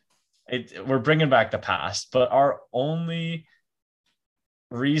we're bringing back the past, but our only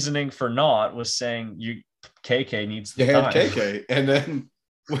reasoning for not was saying KK needs the time. You had KK, and then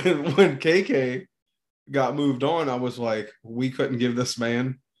when KK got moved on, I was like, we couldn't give this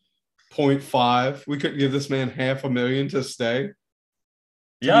man 0.5. We couldn't give this man $500,000 to stay.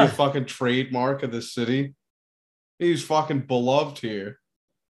 To be a fucking trademark of this city. He's fucking beloved here.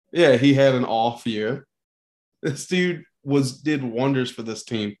 Yeah, he had an off year. This dude did wonders for this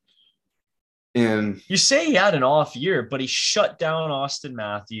team. And you say he had an off year, but he shut down Austin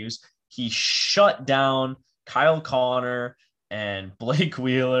Matthews. He shut down Kyle Connor and Blake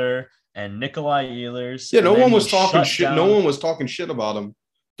Wheeler and Nikolai Ehlers. Yeah, no one was talking shit. No one was talking shit about him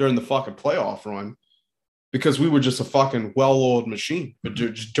during the fucking playoff run because we were just a fucking well-oiled machine. But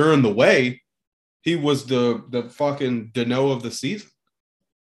during the way, he was the fucking Danault of the season,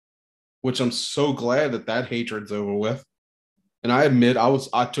 which I'm so glad that hatred's over with. And I admit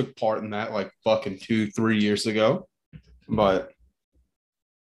I took part in that like fucking 2-3 years ago, but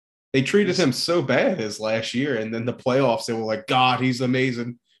they treated him so bad his last year. And then the playoffs, they were like, God, he's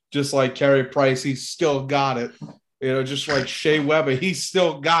amazing. Just like Carey Price, he's still got it. You know, just like Shea Weber, he's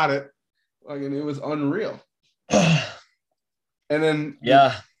still got it. Like, and it was unreal. And then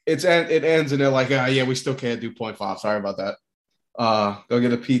it ends and they're like, yeah, we still can't do 0.5. Sorry about that. Go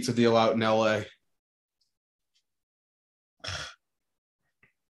get a pizza deal out in LA.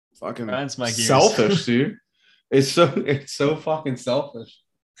 Fucking selfish, dude. It's so fucking selfish.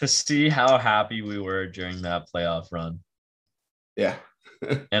 To see how happy we were during that playoff run. Yeah.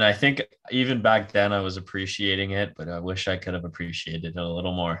 And I think even back then I was appreciating it, but I wish I could have appreciated it a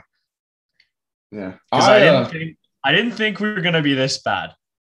little more. Yeah. I didn't think we were gonna be this bad.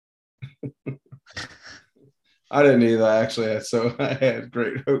 I didn't either, actually. So I had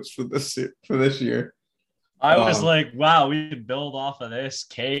great hopes for this year. I was like, wow, we could build off of this.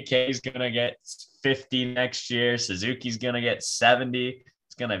 KK's going to get 50 next year. Suzuki's going to get 70.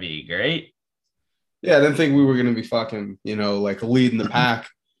 It's going to be great. Yeah, I didn't think we were going to be fucking, you know, like leading the pack.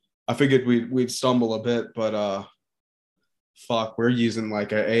 I figured we'd stumble a bit, but fuck, we're using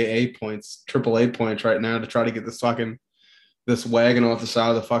like AA points, AAA points right now to try to get this fucking this wagon off the side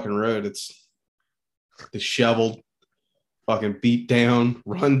of the fucking road. It's disheveled, fucking beat down,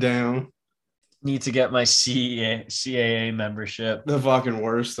 run down. Need to get my CAA membership. The fucking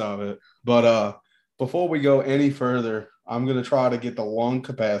worst of it. But before we go any further, I'm gonna try to get the lung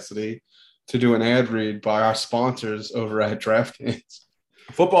capacity to do an ad read by our sponsors over at DraftKings.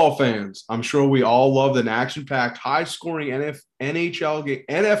 Football fans, I'm sure we all loved an action-packed, high-scoring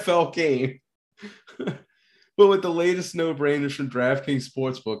NFL game. But with the latest no-brainers from DraftKings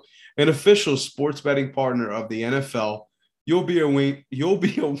Sportsbook, an official sports betting partner of the NFL, you'll be a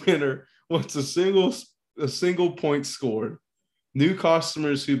winner once a single point scored. New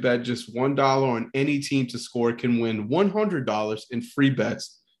customers who bet just $1 on any team to score can win $100 in free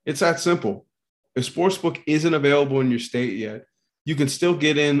bets. It's that simple. If Sportsbook isn't available in your state yet, you can still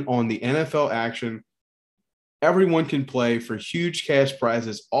get in on the NFL action. Everyone can play for huge cash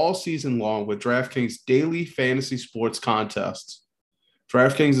prizes all season long with DraftKings daily fantasy sports contests.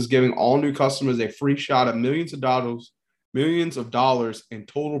 DraftKings is giving all new customers a free shot at millions of dollars in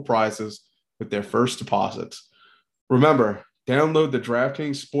total prizes with their first deposits. Remember, download the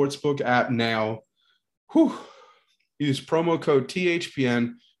DraftKings Sportsbook app now. Use promo code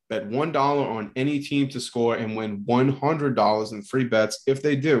THPN. Bet $1 on any team to score and win $100 in free bets if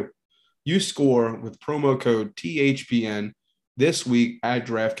they do. You score with promo code THPN this week at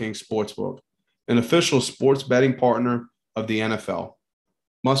DraftKings Sportsbook, an official sports betting partner of the NFL.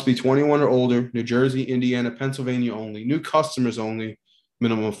 Must be 21 or older, New Jersey, Indiana, Pennsylvania only, new customers only,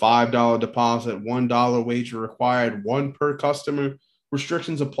 minimum $5 deposit, $1 wager required, one per customer.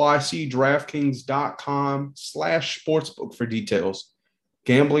 Restrictions apply. See DraftKings.com/sportsbook for details.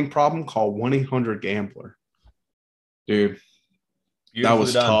 Gambling problem? Call 1-800-GAMBLER. Dude, that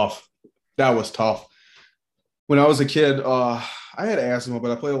was tough. That was tough. When I was a kid, I had asthma, but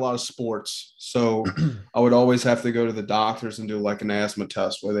I played a lot of sports. So I would always have to go to the doctors and do like an asthma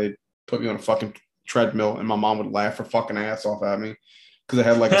test where they put me on a fucking treadmill and my mom would laugh her fucking ass off at me because I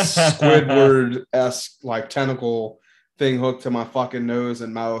had like a Squidward-esque like tentacle thing hooked to my fucking nose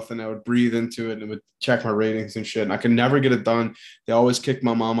and mouth, and I would breathe into it and it would check my ratings and shit. And I could never get it done. They always kicked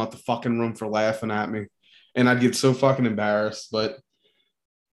my mom out the fucking room for laughing at me. And I'd get so fucking embarrassed. But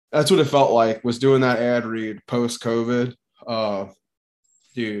that's what it felt like, was doing that ad read post-COVID.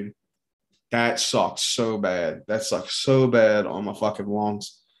 Dude, that sucks so bad. That sucks so bad on my fucking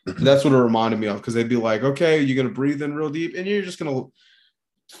lungs. That's what it reminded me of, because they'd be like, okay, you're going to breathe in real deep and you're just going to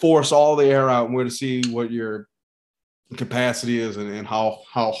force all the air out and we're to see what your capacity is and how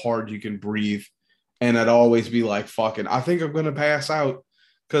hard you can breathe. And I'd always be like, fucking, I think I'm going to pass out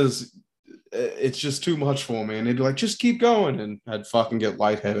because it's just too much for me. And they'd be like, just keep going. And I'd fucking get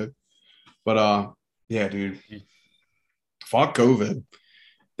lightheaded. But yeah, dude, fuck COVID.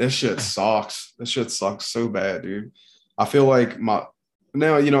 This shit sucks. This shit sucks so bad, dude. I feel like I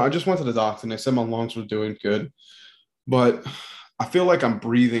just went to the doctor and they said my lungs were doing good, but I feel like I'm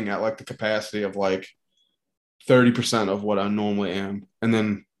breathing at like the capacity of like 30% of what I normally am. And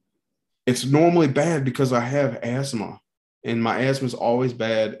then it's normally bad because I have asthma, and my asthma is always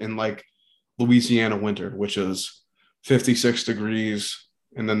bad in like Louisiana winter, which is 56 degrees.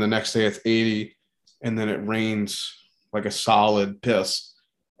 And then the next day it's 80, and then it rains like a solid piss,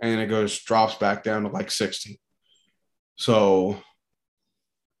 and it drops back down to like 60. So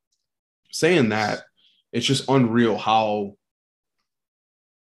saying that, it's just unreal how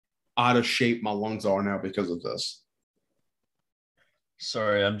out of shape my lungs are now because of this.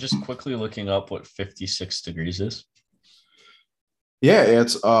 Sorry, I'm just quickly looking up what 56 degrees is. Yeah,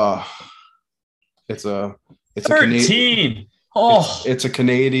 it's 13. It's a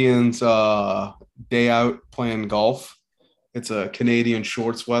Canadian's day out playing golf. It's a Canadian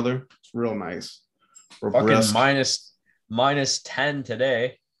shorts weather. It's real nice. Fucking minus 10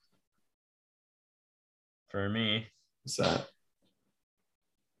 today for me. What's that?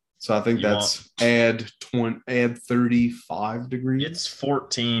 So I think that's add 35 degrees. It's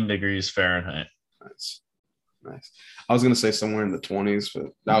 14 degrees Fahrenheit. Nice. I was gonna say somewhere in the 20s,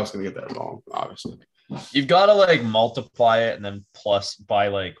 but I was gonna get that wrong, obviously. You've got to like multiply it and then plus by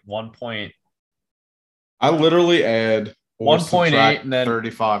like 1 point. I literally add 1.8 and then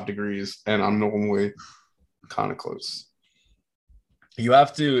 35 degrees, and I'm normally kind of close. You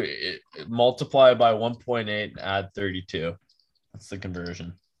have to multiply by 1.8 and add 32. That's the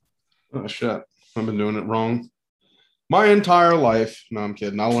conversion. Oh, shit. I've been doing it wrong my entire life. No, I'm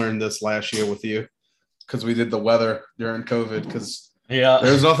kidding. I learned this last year with you because we did the weather during COVID because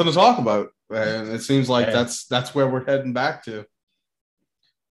there's nothing to talk about. And it seems like that's where we're heading back to.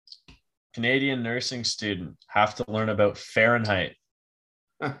 Canadian nursing student have to learn about Fahrenheit.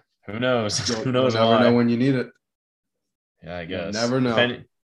 Who knows? Who knows? You'll never know when you need it. Yeah, I You'll guess. never If know.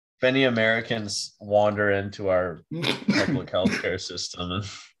 any Americans wander into our public healthcare system, and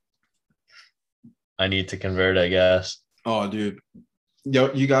I need to convert, I guess. Oh, dude.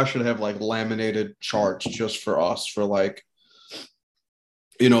 Yo, you guys should have like laminated charts just for us for like,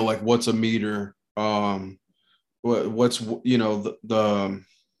 like what's a meter? What's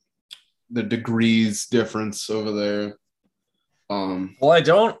the degrees difference over there.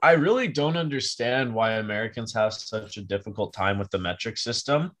 Well, I really don't understand why Americans have such a difficult time with the metric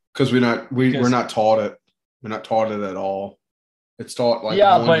system. Because we're Because not taught it. We're not taught it at all. It's taught like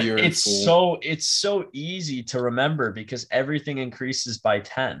yeah, one but year in school. it's so easy to remember because everything increases by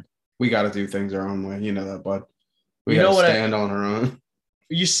 10. We got to do things our own way. You know that, bud. We You got know to what stand on our own.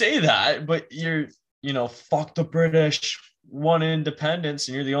 you say that, but fuck the British, won independence,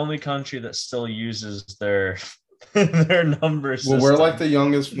 and you're the only country that still uses their their number system. Well, we're like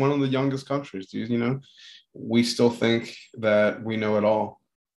one of the youngest countries, dude. We still think that we know it all.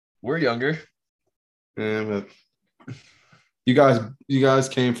 We're younger. Yeah, but you guys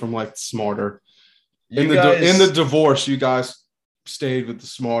came from like smarter. In the divorce, you guys stayed with the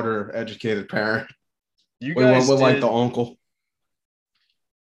smarter, educated parent. We went with like the uncle.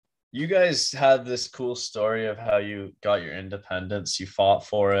 You guys had this cool story of how you got your independence. You fought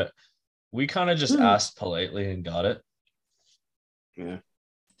for it. We kind of just asked politely and got it. Yeah.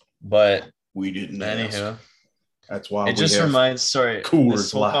 But we didn't anywho. Ask. That's why it just reminds this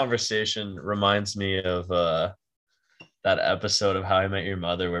whole Live. conversation reminds me of that episode of How I Met Your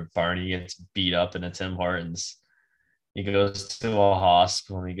Mother where Barney gets beat up in a Tim Hortons. He goes to a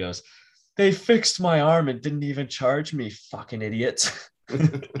hospital and he goes, "They fixed my arm and didn't even charge me, fucking idiots."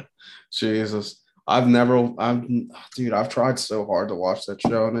 Jesus. I've tried so hard to watch that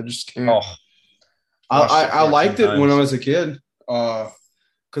show and I just can't. Oh, I liked it when I was a kid.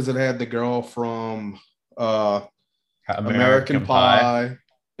 Because it had the girl from American Pie,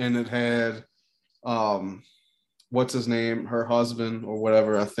 and it had what's his name, her husband or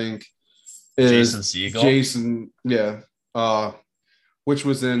whatever, I think is Jason Segel. Jason, yeah. Which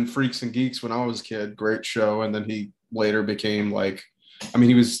was in Freaks and Geeks when I was a kid. Great show. And then he later became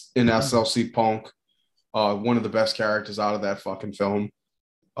he was in SLC Punk, one of the best characters out of that fucking film.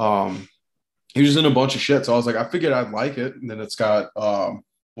 He was in a bunch of shit, so I was like, I figured I'd like it. And then it's got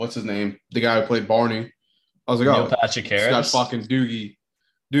what's his name? The guy who played Barney. I was like, Neil Patrick Harris. It's got fucking Doogie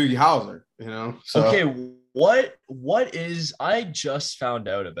Howser, So, okay, what is? I just found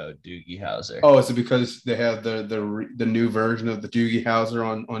out about Doogie Howser. Oh, is it because they have the new version of the Doogie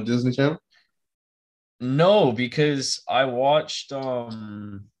Howser on Disney Channel? No, because I watched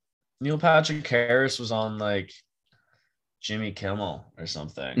Neil Patrick Harris was on like Jimmy Kimmel or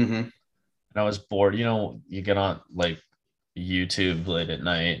something. Mm-hmm. And I was bored. You get on like YouTube late at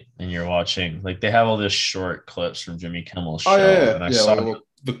night and you're watching, like they have all this short clips from Jimmy Kimmel's show. Oh, yeah. And I saw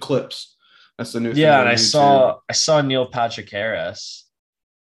the clips. That's the new thing. Yeah, and I saw Neil Patrick Harris,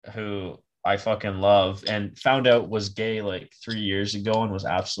 who I fucking love, and found out was gay like 3 years ago and was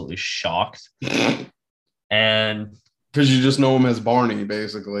absolutely shocked. And because you just know him as Barney,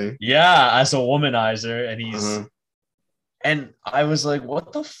 basically. Yeah, as a womanizer, and he's and I was like,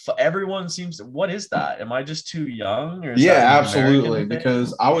 what the fuck? Everyone seems to, what is that? Am I just too young? Or is yeah, that absolutely.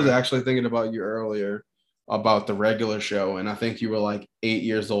 Because I was actually thinking about you earlier about the regular show, and I think you were like 8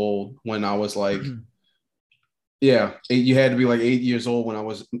 years old when I was like, yeah, you had to be like 8 years old when I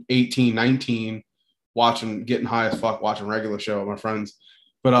was 18, 19, getting high as fuck, watching regular show with my friends.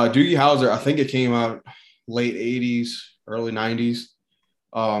 But Doogie Howser, I think it came out late 80s, early 90s.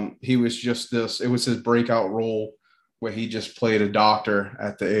 He was just it was his breakout role where he just played a doctor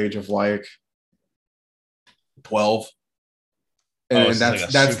at the age of like 12. And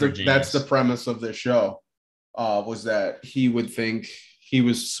that's the premise of this show, was that he would think he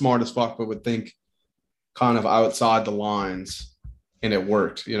was smart as fuck, but would think kind of outside the lines, and it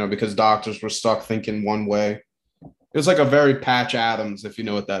worked, because doctors were stuck thinking one way. It was like a very Patch Adams, if you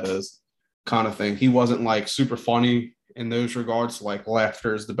know what that is, kind of thing. He wasn't like super funny in those regards, like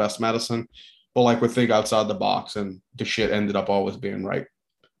laughter is the best medicine, but like would think outside the box, and the shit ended up always being right.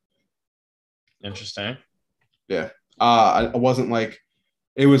 Interesting. Yeah. I wasn't like,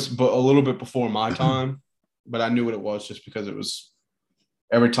 it was a little bit before my time, but I knew what it was just because it was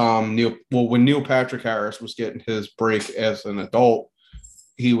every time when Neil Patrick Harris was getting his break as an adult,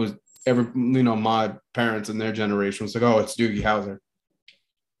 he was my parents and their generation was like, oh, it's Doogie Howser.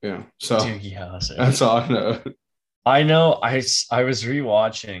 Yeah. So Doogie Howser. That's all I know. I know. I was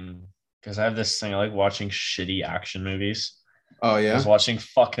rewatching because I have this thing. I like watching shitty action movies. Oh I was yeah. watching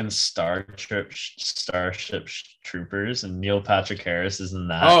fucking Starship Troopers, and Neil Patrick Harris is in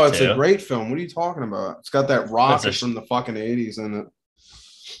Oh, that it's a too. great film. What are you talking about? It's got that It's a rocket from the fucking 80s in it.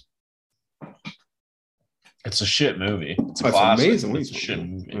 it's a shit movie. It's a That's classic, amazing. but What are you it's a talking shit about?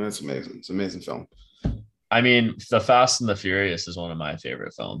 movie. That's amazing. It's an amazing film. I mean, The Fast and the Furious is one of my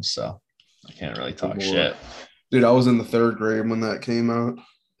favorite films, so I can't really Oh talk boy. shit. Dude, I was in the third grade when that came out.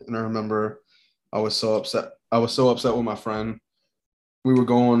 And I remember I was so upset. I was so upset with my friend. We were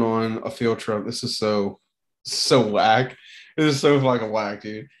going on a field trip. This is so whack. This is so fucking whack,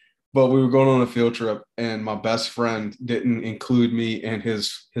 dude. But we were going on a field trip, and my best friend didn't include me in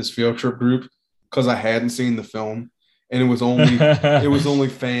his field trip group because I hadn't seen the film, and it was only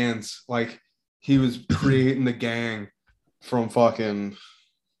fans. Like he was creating the gang from fucking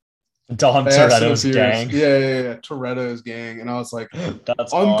Dom Fast and the Toretto's Furious. gang. Yeah. Toretto's gang, and I was like,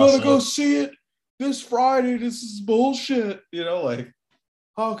 That's I'm gonna go awesome. see it this Friday. This is bullshit. Like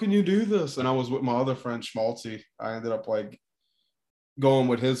how can you do this? And I was with my other friend Schmaltzy. I ended up like going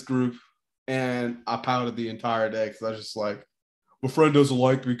with his group, and I pouted the entire day because I was just like, my friend doesn't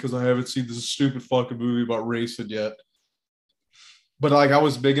like me because I haven't seen this stupid fucking movie about racing yet. But like I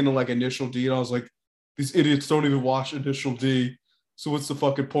was big into like Initial D, and I was like, these idiots don't even watch Initial D. So what's the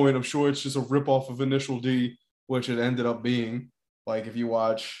fucking point? I'm sure it's just a ripoff of Initial D, which it ended up being. Like if you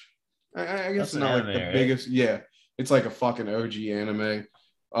watch, I guess That's it's an not like anime, the right? biggest. Yeah, it's like a fucking OG anime.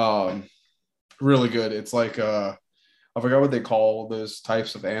 Um, really good. It's like I forgot what they call those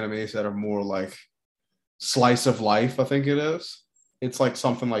types of animes that are more like slice of life. I think it is. It's like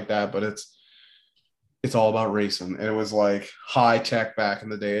something like that, but it's all about racing, and it was like high tech back in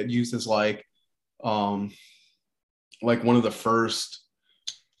the day. It uses um like one of the first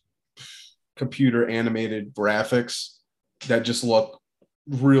computer animated graphics that just look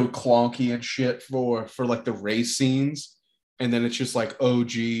real clunky and shit for like the race scenes, and then it's just like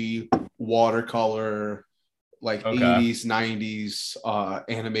OG watercolor like Okay. 80s 90s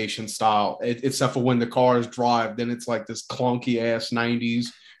animation style, except for when the cars drive, then it's like this clunky ass 90s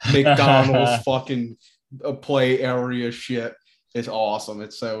McDonald's fucking play area shit. It's awesome.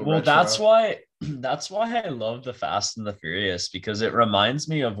 It's so Well, that's retro. why that's why I love The Fast and the Furious, because it reminds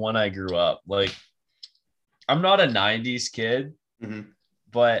me of when I grew up. Like, I'm not a 90s kid, Mhm.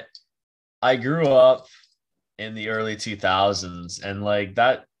 but I grew up in the early 2000s, and like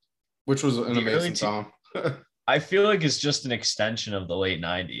that Which was an the early amazing two time. I feel like it's just an extension of the late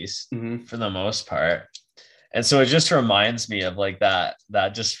 90s Mhm. for the most part. And so it just reminds me of like that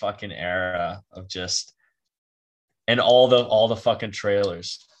just fucking era of just, and all the fucking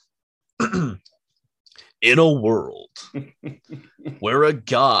trailers. In a world where a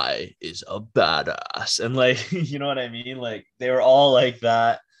guy is a badass, and like you know what I mean, like they were all like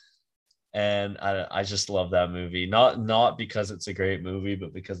that. And I just love that movie, not because it's a great movie,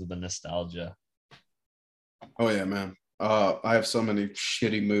 but because of the nostalgia. Oh yeah, man. I have so many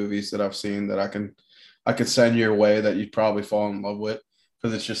shitty movies that I've seen that I could send your way that you'd probably fall in love with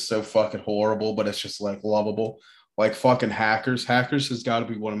because it's just so fucking horrible, but it's just like lovable. Like fucking Hackers. Hackers has got to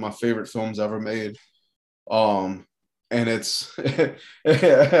be one of my favorite films ever made. Um, and it's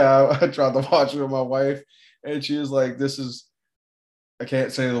I tried to watch it with my wife, and she was like, "This is I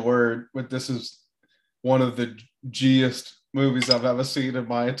can't say the word, but this is one of the Gist movies I've ever seen in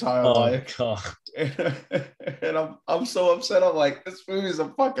my entire Oh life." god. And I'm so upset. I'm like, this movie is a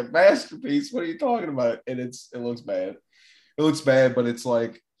fucking masterpiece. What are you talking about? And it looks bad. It looks bad, but it's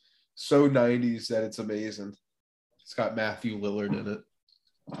like so 90s that it's amazing. It's got Matthew Lillard in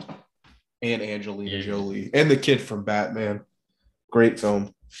it and Angelina Yeah, Jolie and the kid from Batman. Great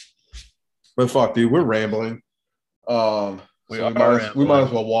film. But fuck, dude, we're rambling. we So are we might as rambling.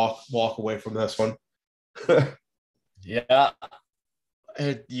 well walk away from this one. Yeah,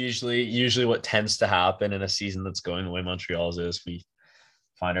 it usually what tends to happen in a season that's going the way Montreal's is, we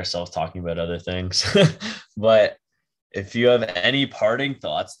find ourselves talking about other things. But if you have any parting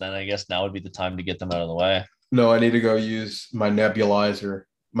thoughts, then I guess now would be the time to get them out of the way. No, I need to go use my nebulizer,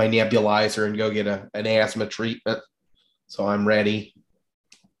 and go get an asthma treatment. So I'm ready.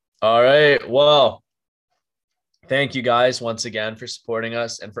 All right. Well, thank you guys once again for supporting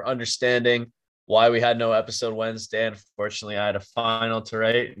us and for understanding why we had no episode Wednesday. Unfortunately, I had a final to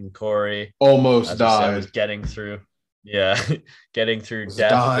write, and Corey, Almost as we said, was died. getting through. Yeah, getting through Was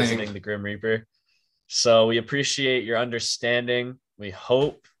death, dying. visiting the Grim Reaper. So we appreciate your understanding. We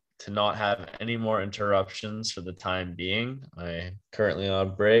hope to not have any more interruptions for the time being. I currently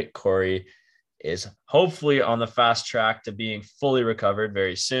on break. Corey is hopefully on the fast track to being fully recovered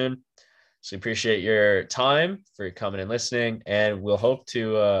very soon. So we appreciate your time for coming and listening, and we'll hope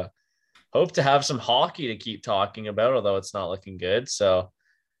to hope to have some hockey to keep talking about, although it's not looking good. So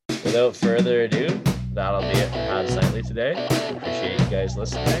without further ado, that'll be it for Habs Nightly today. Appreciate you guys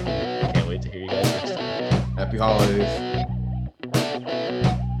listening. Can't wait to hear you guys next time. Happy holidays.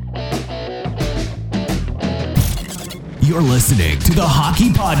 You're listening to the Hockey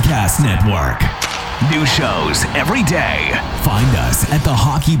Podcast Network. New shows every day. Find us at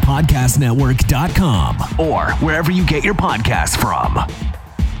thehockeypodcastnetwork.com or wherever you get your podcasts from.